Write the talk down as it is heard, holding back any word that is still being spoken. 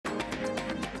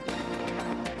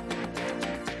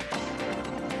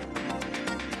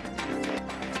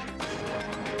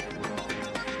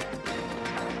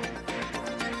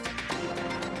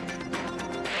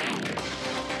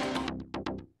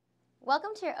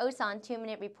Welcome to your Osan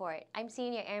 2-Minute Report. I'm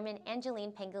Senior Airman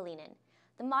Angeline Pangilinan.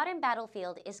 The modern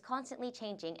battlefield is constantly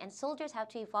changing and soldiers have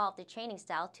to evolve their training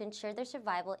style to ensure their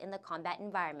survival in the combat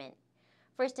environment.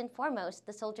 First and foremost,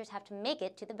 the soldiers have to make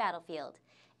it to the battlefield.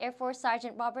 Air Force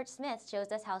Sergeant Robert Smith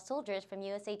shows us how soldiers from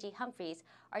USAG Humphreys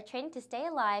are training to stay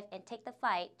alive and take the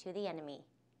fight to the enemy.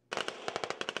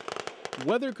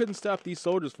 Weather couldn't stop these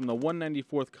soldiers from the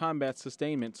 194th Combat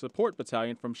Sustainment Support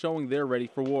Battalion from showing they're ready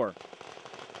for war.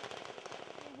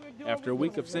 After a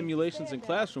week of simulations and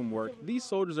classroom work, these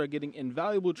soldiers are getting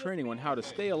invaluable training on how to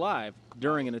stay alive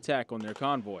during an attack on their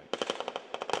convoy.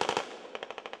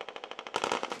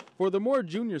 For the more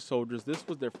junior soldiers, this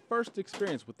was their first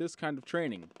experience with this kind of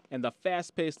training, and the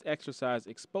fast-paced exercise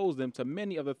exposed them to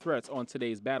many of the threats on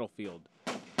today's battlefield.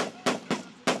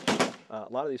 A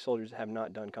lot of these soldiers have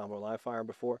not done convoy live fire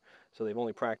before, so they've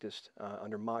only practiced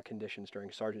under mock conditions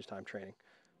during sergeant's time training.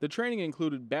 The training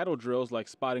included battle drills like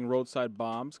spotting roadside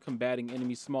bombs, combating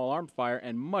enemy small arms fire,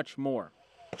 and much more.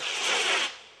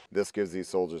 This gives these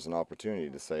soldiers an opportunity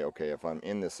to say, okay, if I'm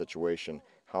in this situation,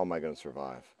 how am I going to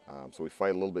survive? So we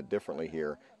fight a little bit differently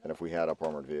here than if we had up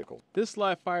armored vehicles. This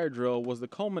live fire drill was the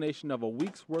culmination of a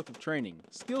week's worth of training,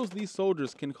 skills these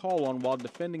soldiers can call on while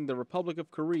defending the Republic of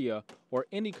Korea or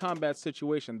any combat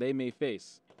situation they may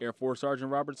face. Air Force Sergeant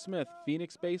Robert Smith,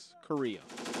 Phoenix Base, Korea.